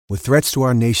With threats to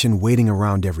our nation waiting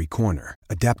around every corner,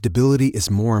 adaptability is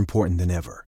more important than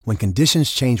ever. When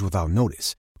conditions change without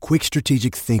notice, quick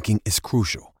strategic thinking is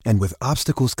crucial. And with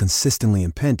obstacles consistently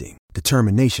impending,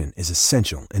 determination is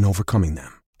essential in overcoming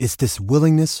them. It's this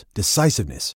willingness,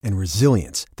 decisiveness, and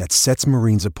resilience that sets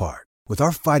Marines apart. With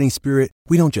our fighting spirit,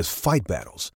 we don't just fight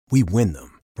battles, we win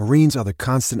them. Marines are the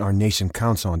constant our nation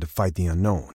counts on to fight the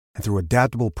unknown. And through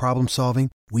adaptable problem solving,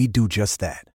 we do just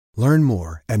that. Learn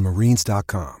more at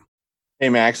marines.com. Hey,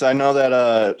 Max, I know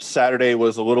that Saturday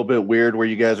was a little bit weird where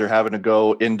you guys are having to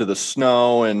go into the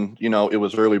snow and, it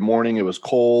was early morning, it was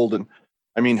cold. And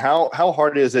I mean, how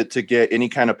hard is it to get any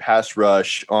kind of pass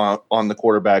rush on the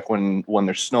quarterback when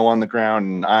there's snow on the ground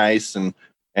and ice and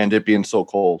it being so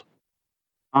cold?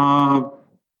 It's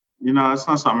not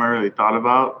something I really thought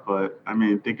about, but I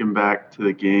mean, thinking back to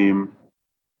the game,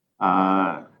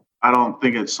 I don't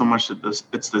think it's so much that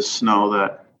it's the snow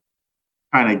that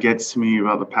kind of gets to me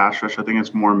about the pass rush. I think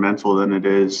it's more mental than it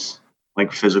is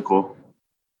like physical.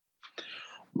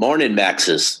 Morning,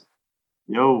 Maxes.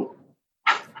 Yo.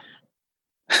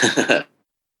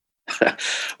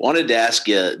 Wanted to ask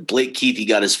you, Blake Keith, he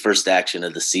got his first action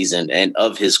of the season and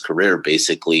of his career,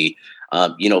 basically.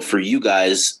 For you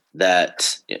guys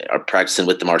that are practicing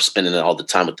with them, are spending it all the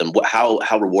time with them, how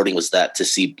rewarding was that to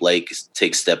see Blake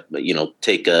take a snap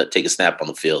on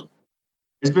the field?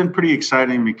 It's been pretty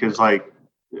exciting because,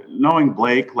 knowing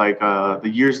Blake, the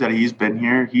years that he's been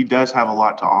here, he does have a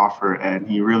lot to offer, and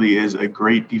he really is a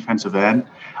great defensive end.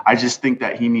 I just think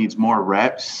that he needs more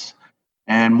reps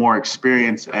and more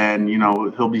experience, and,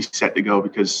 he'll be set to go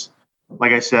because,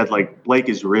 like I said, Blake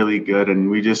is really good, and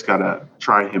we just got to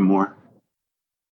try him more.